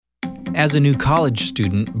As a new college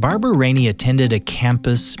student, Barbara Rainey attended a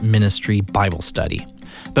campus ministry Bible study.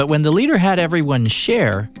 But when the leader had everyone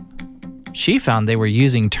share, she found they were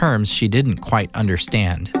using terms she didn't quite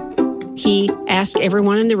understand. He asked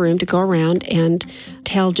everyone in the room to go around and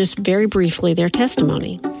tell just very briefly their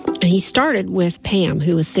testimony. And he started with Pam,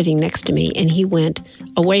 who was sitting next to me, and he went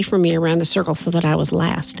away from me around the circle so that I was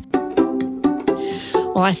last.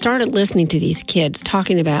 Well, I started listening to these kids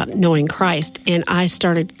talking about knowing Christ, and I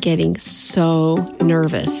started getting so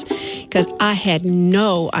nervous because I had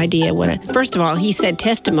no idea first of all, he said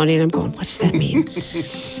testimony, and I'm going, what does that mean?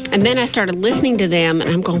 And then I started listening to them, and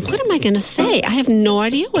I'm going, what am I going to say? I have no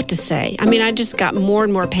idea what to say. I mean, I just got more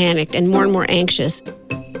and more panicked and more anxious.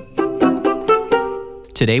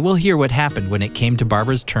 Today we'll hear what happened when it came to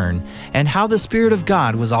Barbara's turn and how the Spirit of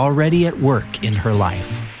God was already at work in her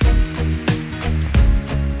life.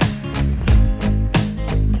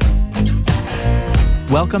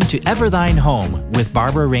 Welcome to Ever Thine Home with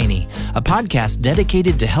Barbara Rainey, a podcast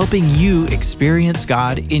dedicated to helping you experience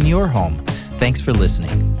God in your home. Thanks for listening.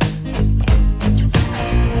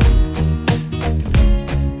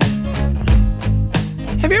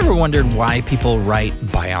 Have you ever wondered why people write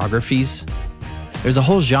biographies? There's a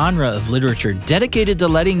whole genre of literature dedicated to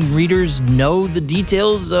letting readers know the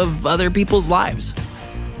details of other people's lives.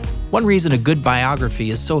 One reason a good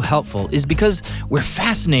biography is so helpful is because we're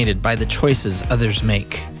fascinated by the choices others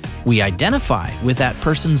make. We identify with that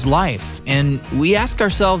person's life, and we ask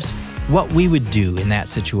ourselves what we would do in that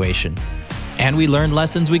situation. And we learn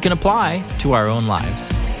lessons we can apply to our own lives.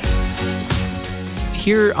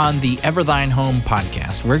 Here on the Ever Thine Home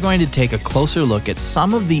podcast, we're going to take a closer look at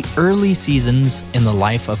some of the early seasons in the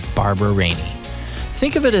life of Barbara Rainey.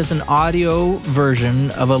 Think of it as an audio version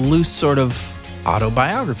of a loose sort of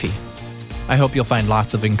autobiography. I hope you'll find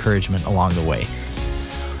lots of encouragement along the way.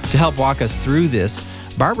 To help walk us through this,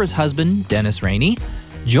 Barbara's husband, Dennis Rainey,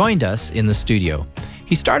 joined us in the studio.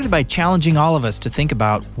 He started by challenging all of us to think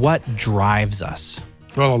about what drives us.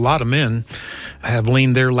 Well, a lot of men have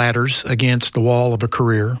leaned their ladders against the wall of a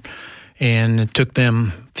career, and it took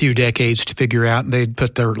them a few decades to figure out they'd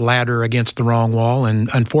put their ladder against the wrong wall, and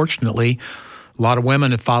unfortunately, a lot of women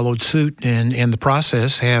have followed suit and in the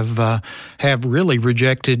process have really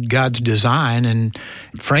rejected God's design and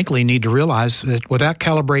frankly need to realize that without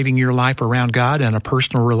calibrating your life around God and a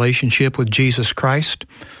personal relationship with Jesus Christ,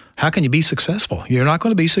 how can you be successful? You're not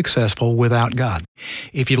going to be successful without God.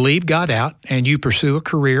 If you leave God out and you pursue a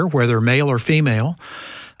career, whether male or female,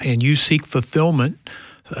 and you seek fulfillment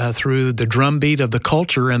through the drumbeat of the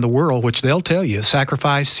culture and the world, which they'll tell you,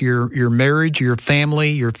 sacrifice your marriage, your family,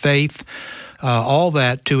 your faith, all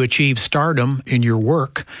that to achieve stardom in your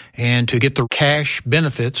work and to get the cash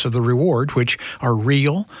benefits of the reward, which are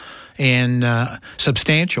real and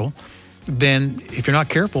substantial, then if you're not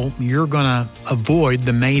careful, you're going to avoid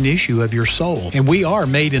the main issue of your soul. And we are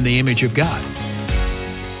made in the image of God.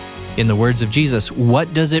 In the words of Jesus,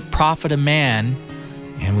 what does it profit a man,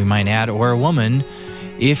 and we might add, or a woman,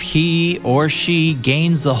 if he or she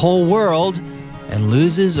gains the whole world and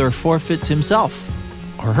loses or forfeits himself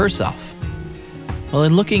or herself? Well,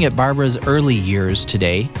 in looking at Barbara's early years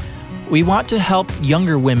today, we want to help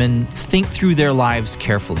younger women think through their lives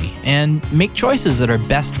carefully and make choices that are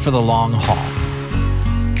best for the long haul.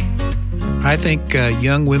 I think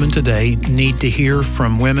young women today need to hear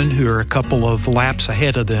from women who are a couple of laps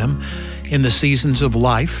ahead of them in the seasons of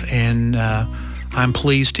life, and I'm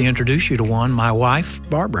pleased to introduce you to one, my wife,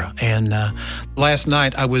 Barbara. And last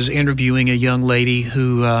night I was interviewing a young lady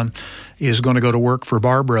who is going to go to work for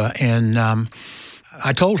Barbara, and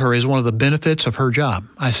I told her as one of the benefits of her job,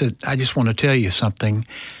 I said, I just want to tell you something.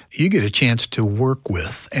 You get a chance to work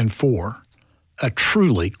with and for a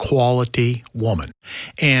truly quality woman.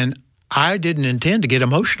 And I didn't intend to get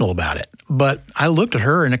emotional about it, but I looked at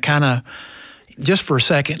her and it kind of, just for a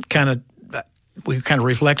second, we kind of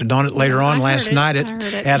reflected on it later on last night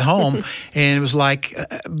at home. And it was like,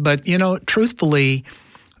 but truthfully,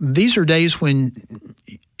 these are days when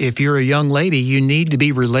if you're a young lady, you need to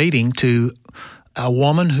be relating to a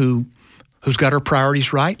woman who's got her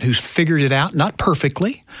priorities right, who's figured it out, not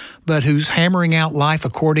perfectly, but who's hammering out life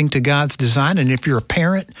according to God's design. And if you're a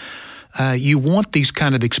parent, you want these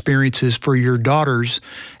kind of experiences for your daughters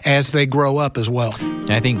as they grow up as well.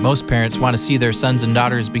 I think most parents want to see their sons and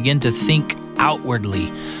daughters begin to think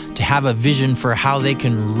outwardly, to have a vision for how they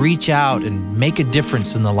can reach out and make a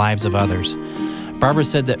difference in the lives of others. Barbara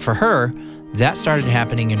said that for her, That started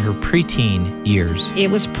happening in her preteen years.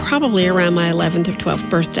 It was probably around my 11th or 12th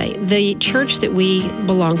birthday. The church that we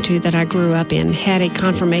belonged to, that I grew up in, had a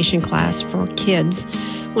confirmation class for kids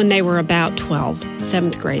when they were about 12,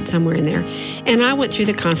 7th grade, somewhere in there. And I went through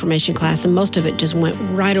the confirmation class, and most of it just went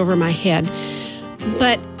right over my head.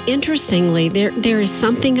 But interestingly, there is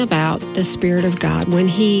something about the Spirit of God when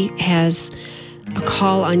He has a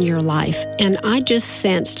call on your life. And I just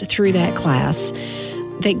sensed through that class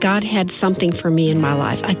that God had something for me in my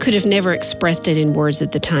life. I could have never expressed it in words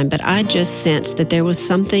at the time, but I just sensed that there was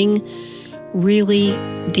something really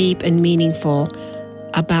deep and meaningful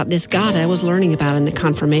about this God I was learning about in the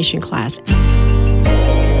confirmation class.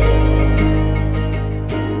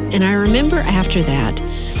 And I remember after that,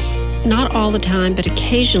 not all the time, but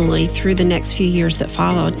occasionally through the next few years that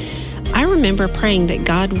followed, I remember praying that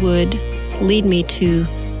God would lead me to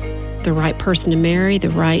the right person to marry,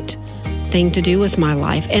 the right thing to do with my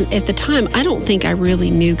life. And at the time, I don't think I really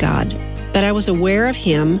knew God, but I was aware of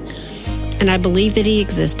Him, and I believed that He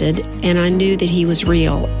existed, and I knew that He was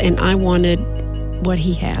real, and I wanted what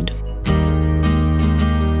He had.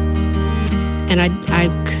 And I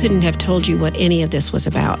couldn't have told you what any of this was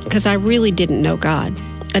about, because I really didn't know God.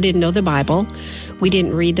 I didn't know the Bible. We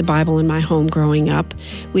didn't read the Bible in my home growing up.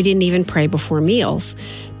 We didn't even pray before meals.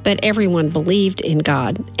 But everyone believed in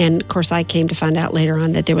God. And of course, I came to find out later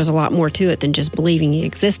on that there was a lot more to it than just believing He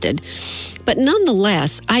existed. But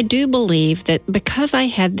nonetheless, I do believe that because I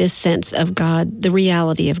had this sense of God, the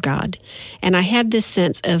reality of God, and I had this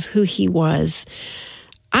sense of who He was,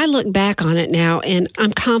 I look back on it now, and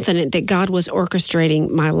I'm confident that God was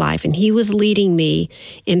orchestrating my life, and He was leading me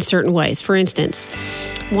in certain ways. For instance,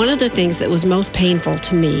 one of the things that was most painful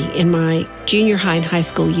to me in my junior high and high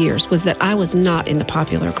school years was that I was not in the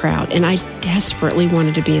popular crowd, and I desperately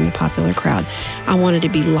wanted to be in the popular crowd. I wanted to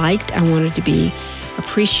be liked. I wanted to be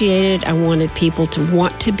appreciated. I wanted people to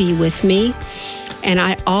want to be with me, and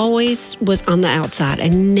I always was on the outside. I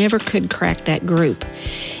never could crack that group.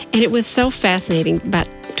 And it was so fascinating. About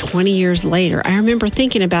 20 years later, I remember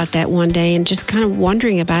thinking about that one day and just kind of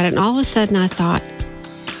wondering about it. And all of a sudden I thought,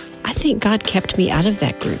 I think God kept me out of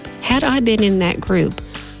that group. Had I been in that group,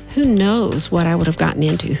 who knows what I would have gotten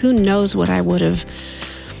into? Who knows what I would have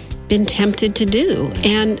been tempted to do?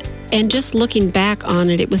 And just looking back on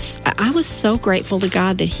it, I was so grateful to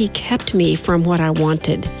God that He kept me from what I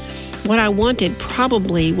wanted. What I wanted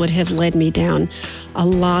probably would have led me down a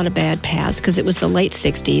lot of bad paths, because it was the late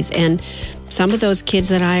 60s, and some of those kids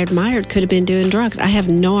that I admired could have been doing drugs. I have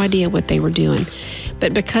no idea what they were doing.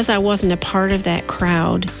 But because I wasn't a part of that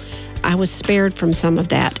crowd, I was spared from some of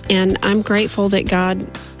that. And I'm grateful that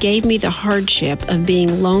God gave me the hardship of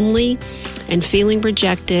being lonely and feeling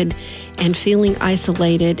rejected and feeling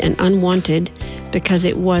isolated and unwanted, because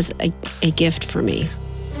it was a gift for me.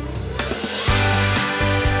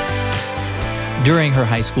 During her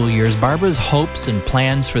high school years, Barbara's hopes and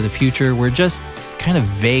plans for the future were just kind of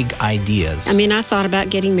vague ideas. I mean, I thought about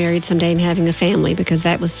getting married someday and having a family, because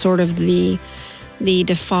that was sort of the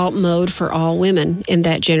default mode for all women in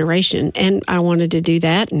that generation. And I wanted to do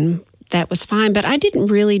that, and that was fine. But I didn't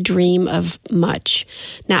really dream of much.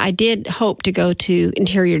 Now, I did hope to go to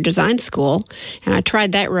interior design school, and I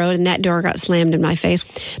tried that road, and that door got slammed in my face.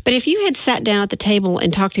 But if you had sat down at the table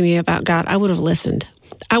and talked to me about God, I would have listened.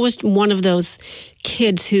 I was one of those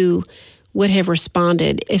kids who would have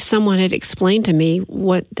responded if someone had explained to me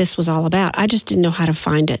what this was all about. I just didn't know how to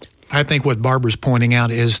find it. I think what Barbara's pointing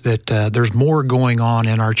out is that there's more going on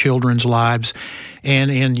in our children's lives and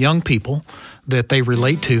in young people that they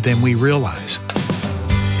relate to than we realize.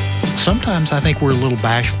 Sometimes I think we're a little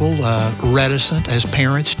bashful, reticent as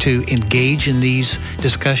parents to engage in these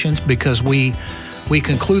discussions because we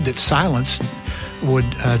conclude that silence would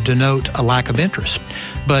denote a lack of interest.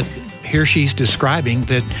 But here she's describing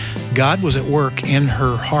that God was at work in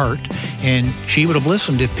her heart, and she would have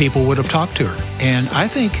listened if people would have talked to her. And I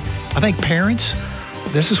think parents,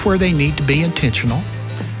 this is where they need to be intentional,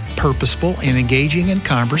 purposeful, and engaging in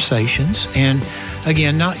conversations. And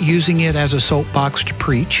again, not using it as a soapbox to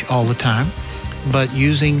preach all the time, but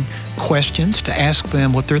using questions to ask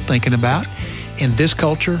them what they're thinking about. In this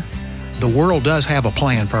culture, the world does have a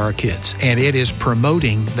plan for our kids, and it is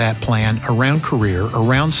promoting that plan around career,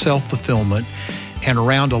 around self-fulfillment, and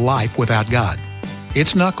around a life without God.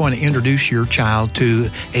 It's not going to introduce your child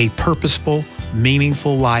to a purposeful,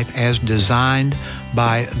 meaningful life as designed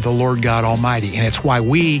by the Lord God Almighty. And it's why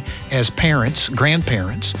we, as parents,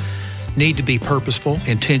 grandparents, need to be purposeful,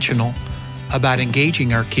 intentional about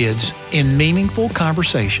engaging our kids in meaningful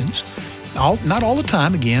conversations. Not all the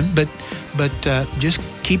time, again, but just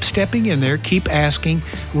keep stepping in there, keep asking,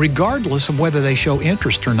 regardless of whether they show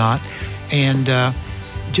interest or not. and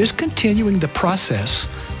just continuing the process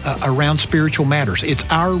around spiritual matters. It's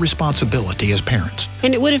our responsibility as parents.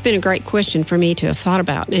 And it would have been a great question for me to have thought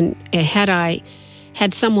about. And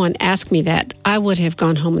had someone asked me that, I would have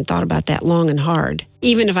gone home and thought about that long and hard,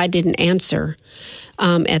 even if I didn't answer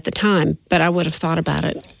at the time. But I would have thought about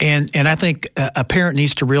it. And I think a parent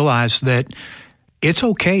needs to realize that it's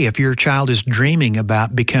okay if your child is dreaming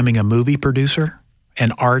about becoming a movie producer,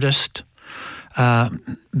 an artist,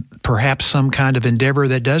 perhaps some kind of endeavor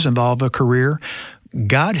that does involve a career.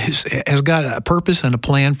 God has got a purpose and a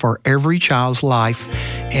plan for every child's life,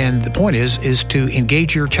 and the point is to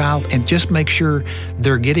engage your child and just make sure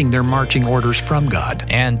they're getting their marching orders from God.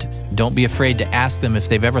 And don't be afraid to ask them if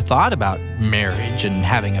they've ever thought about marriage and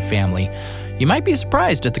having a family. You might be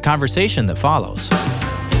surprised at the conversation that follows.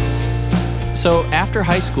 So after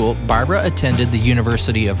high school, Barbara attended the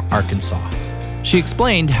University of Arkansas. She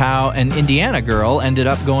explained how an Indiana girl ended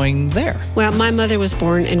up going there. Well, my mother was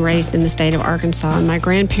born and raised in the state of Arkansas, and my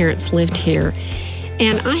grandparents lived here.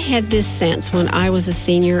 And I had this sense when I was a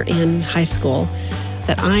senior in high school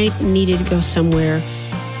that I needed to go somewhere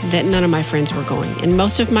that none of my friends were going. And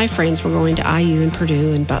most of my friends were going to IU and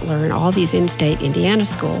Purdue and Butler and all these in-state Indiana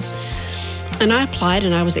schools. And I applied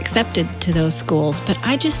and I was accepted to those schools, but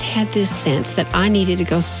I just had this sense that I needed to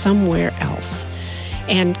go somewhere else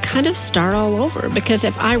and kind of start all over. Because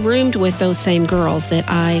if I roomed with those same girls that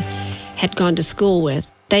I had gone to school with,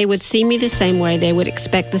 they would see me the same way. They would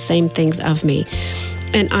expect the same things of me.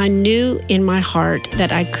 And I knew in my heart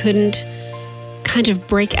that I couldn't kind of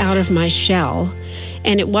break out of my shell.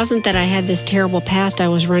 And it wasn't that I had this terrible past I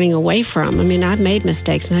was running away from. I mean, I've made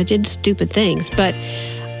mistakes and I did stupid things, but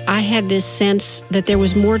I had this sense that there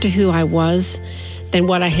was more to who I was than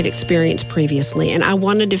what I had experienced previously. And I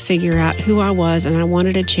wanted to figure out who I was, and I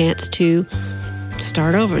wanted a chance to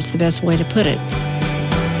start over. It's the best way to put it.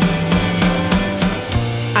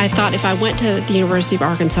 I thought if I went to the University of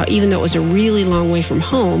Arkansas, even though it was a really long way from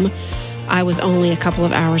home, I was only a couple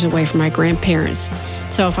of hours away from my grandparents.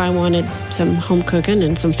 So if I wanted some home cooking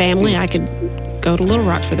and some family, I could go to Little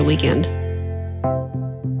Rock for the weekend.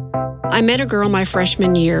 I met a girl my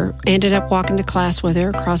freshman year, ended up walking to class with her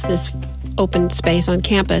across this open space on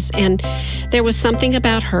campus, and there was something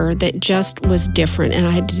about her that just was different, and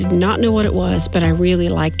I did not know what it was, but I really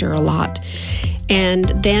liked her a lot. And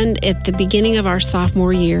then at the beginning of our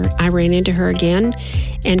sophomore year, I ran into her again,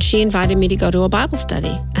 and she invited me to go to a Bible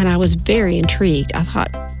study, and I was very intrigued. I thought,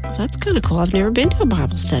 well, that's kind of cool. I've never been to a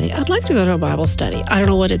Bible study. I'd like to go to a Bible study. I don't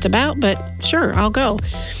know what it's about, but sure, I'll go.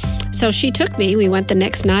 So she took me. We went the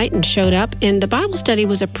next night and showed up, and the Bible study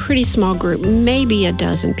was a pretty small group, maybe a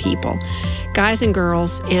dozen people, guys and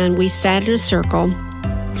girls, and we sat in a circle,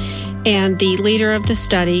 and the leader of the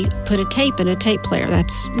study put a tape in a tape player.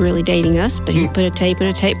 That's really dating us, but he put a tape in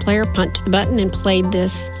a tape player, punched the button, and played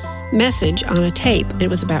this message on a tape. It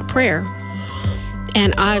was about prayer,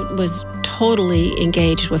 and I was totally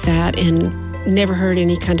engaged with that and never heard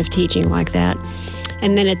any kind of teaching like that.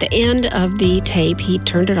 And then at the end of the tape, he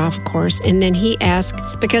turned it off, of course, and then he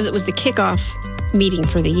asked, because it was the kickoff meeting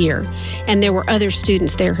for the year, and there were other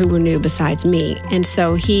students there who were new besides me. And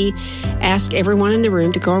so he asked everyone in the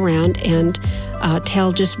room to go around and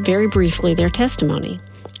tell just very briefly their testimony.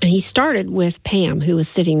 And he started with Pam, who was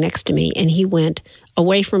sitting next to me, and he went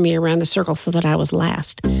away from me around the circle so that I was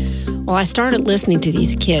last. Well, I started listening to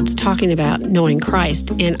these kids talking about knowing Christ,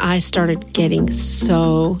 and I started getting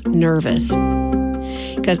so nervous,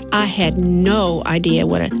 because I had no idea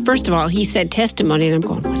first of all, he said testimony, and I'm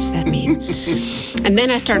going, what does that mean? And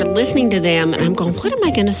then I started listening to them, and I'm going, what am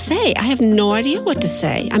I going to say? I have no idea what to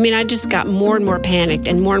say. I mean, I just got more and more panicked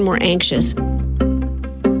and more anxious.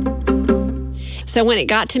 So when it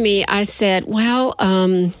got to me, I said, well,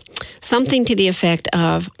 something to the effect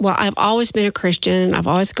of, well, I've always been a Christian, I've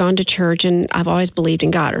always gone to church, and I've always believed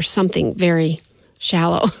in God, or something very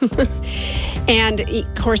shallow. And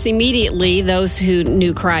of course, immediately those who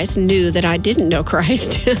knew Christ knew that I didn't know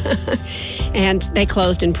Christ. And they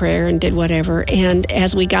closed in prayer and did whatever. And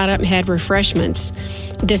as we got up and had refreshments,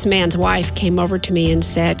 this man's wife came over to me and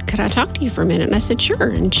said, could I talk to you for a minute? And I said, sure.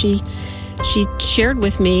 And she shared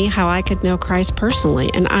with me how I could know Christ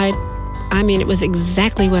personally. And I mean, it was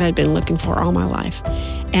exactly what I'd been looking for all my life.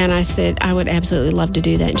 And I said, I would absolutely love to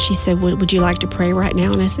do that. And she said, would you like to pray right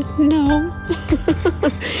now? And I said, no.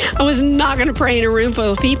 I was not going to pray in a room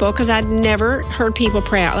full of people, because I'd never heard people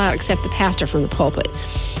pray out loud except the pastor from the pulpit.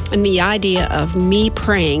 And the idea of me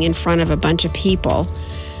praying in front of a bunch of people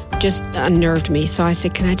just unnerved me. So I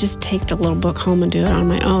said, can I just take the little book home and do it on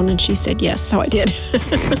my own? And she said, yes. So I did.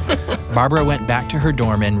 Barbara went back to her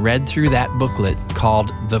dorm and read through that booklet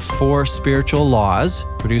called The 4 Spiritual Laws,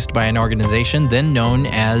 produced by an organization then known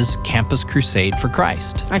as Campus Crusade for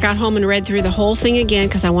Christ. I got home and read through the whole thing again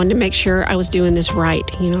because I wanted to make sure I was doing this right.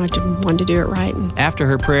 I wanted to do it right. After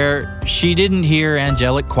her prayer, she didn't hear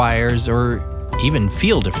angelic choirs or even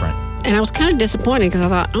feel different. And I was kind of disappointed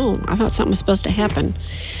because I thought something was supposed to happen.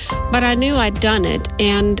 But I knew I'd done it.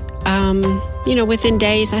 And, within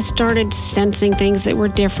days, I started sensing things that were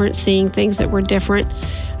different, seeing things that were different.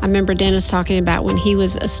 I remember Dennis talking about when he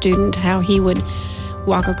was a student, how he would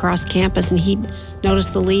walk across campus and he'd notice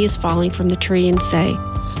the leaves falling from the tree and say,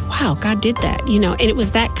 wow, God did that, And it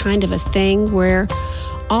was that kind of a thing where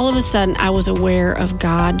all of a sudden I was aware of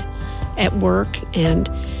God at work, and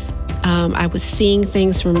I was seeing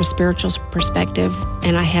things from a spiritual perspective,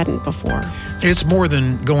 and I hadn't before. It's more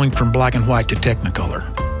than going from black and white to Technicolor.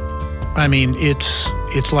 I mean,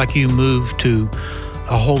 it's like you move to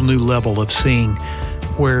a whole new level of seeing,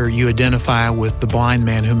 where you identify with the blind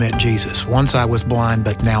man who met Jesus. Once I was blind,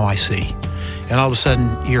 but now I see. And all of a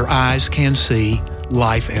sudden, your eyes can see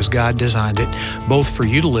life as God designed it, both for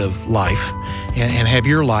you to live life and have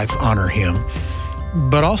your life honor Him,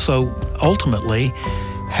 but also, ultimately,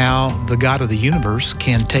 how the God of the universe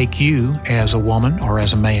can take you as a woman or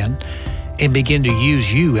as a man and begin to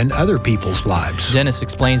use you in other people's lives. Dennis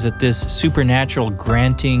explains that this supernatural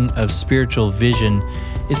granting of spiritual vision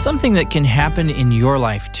is something that can happen in your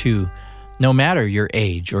life too, no matter your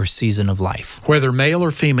age or season of life. Whether male or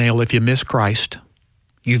female, if you miss Christ,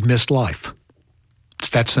 you've missed life. It's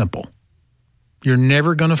that simple. You're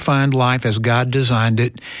never going to find life as God designed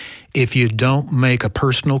it if you don't make a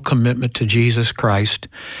personal commitment to Jesus Christ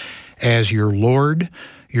as your Lord,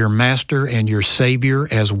 your Master, and your Savior,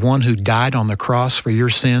 as one who died on the cross for your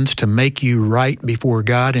sins to make you right before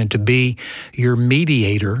God and to be your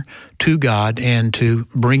mediator to God and to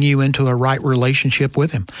bring you into a right relationship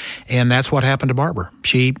with Him. And that's what happened to Barbara.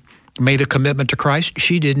 She made a commitment to Christ.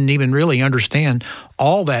 She didn't even really understand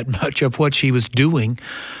all that much of what she was doing,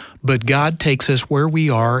 but God takes us where we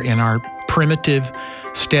are in our primitive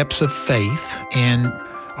steps of faith and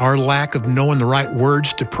our lack of knowing the right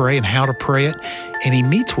words to pray and how to pray it, and He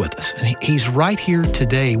meets with us. And He's right here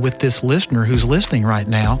today with this listener who's listening right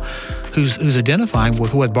now, who's identifying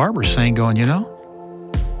with what Barbara's saying, going,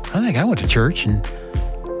 I think I went to church and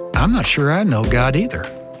I'm not sure I know God either.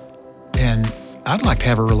 And I'd like to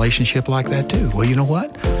have a relationship like that too. Well, you know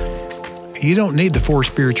what? You don't need the 4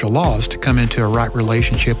 spiritual laws to come into a right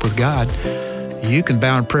relationship with God. You can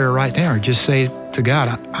bow in prayer right now and just say to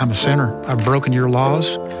God, I'm a sinner. I've broken your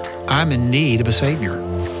laws. I'm in need of a Savior.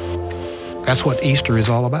 That's what Easter is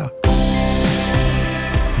all about.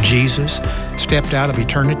 Jesus stepped out of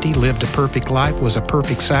eternity, lived a perfect life, was a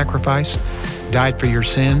perfect sacrifice, died for your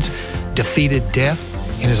sins, defeated death,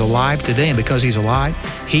 and is alive today. And because He's alive,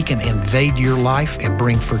 He can invade your life and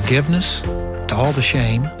bring forgiveness to all the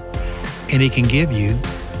shame. And He can give you,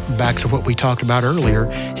 back to what we talked about earlier,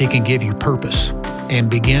 He can give you purpose and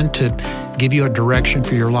begin to give you a direction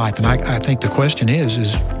for your life. And I think the question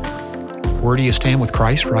is where do you stand with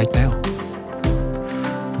Christ right now?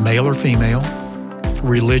 Male or female,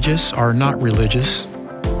 religious or not religious,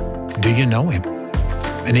 do you know Him?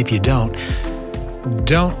 And if you don't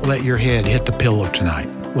let your head hit the pillow tonight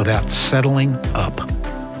without settling up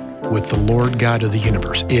with the Lord God of the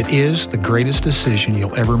universe. It is the greatest decision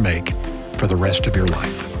you'll ever make for the rest of your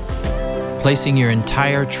life. Placing your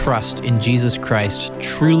entire trust in Jesus Christ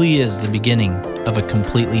truly is the beginning of a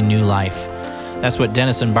completely new life. That's what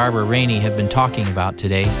Dennis and Barbara Rainey have been talking about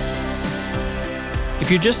today. If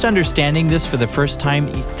you're just understanding this for the first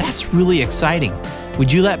time, that's really exciting.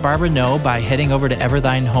 Would you let Barbara know by heading over to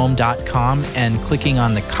everthynehome.com and clicking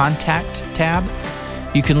on the Contact tab?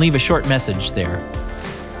 You can leave a short message there.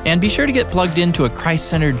 And be sure to get plugged into a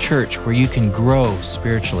Christ-centered church where you can grow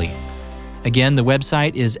spiritually. Again, the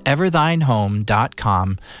website is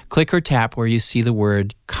everthynehome.com. Click or tap where you see the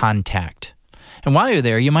word Contact. And while you're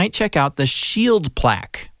there, you might check out the Shield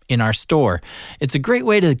plaque in our store. It's a great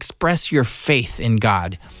way to express your faith in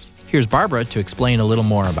God. Here's Barbara to explain a little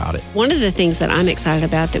more about it. One of the things that I'm excited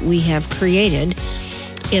about that we have created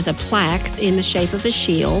is a plaque in the shape of a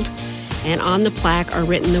shield. And on the plaque are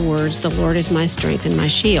written the words, "The Lord is my strength and my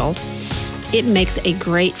shield." It makes a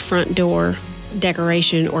great front door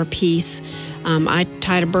decoration or piece. I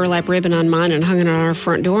tied a burlap ribbon on mine and hung it on our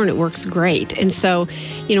front door, and it works great. And so,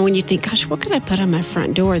 when you think, gosh, what could I put on my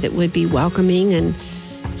front door that would be welcoming and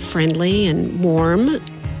friendly and warm?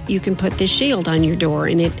 you can put this shield on your door,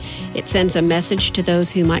 and it sends a message to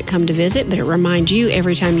those who might come to visit, but it reminds you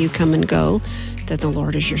every time you come and go that the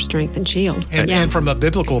Lord is your strength and shield. And from a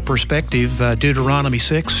biblical perspective, Deuteronomy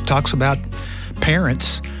 6 talks about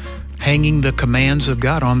parents hanging the commands of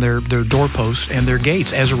God on their doorposts and their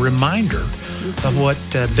gates as a reminder of what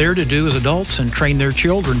they're to do as adults and train their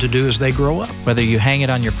children to do as they grow up. Whether you hang it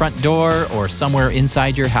on your front door or somewhere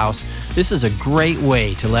inside your house, this is a great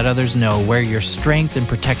way to let others know where your strength and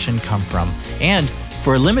protection come from. And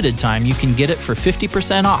for a limited time, you can get it for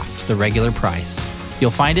 50% off the regular price. You'll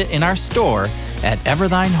find it in our store at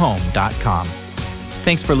everthynehome.com.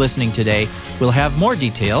 Thanks for listening today. We'll have more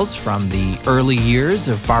details from the early years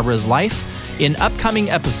of Barbara's life in upcoming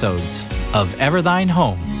episodes of Ever Thine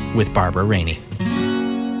Home with Barbara Rainey.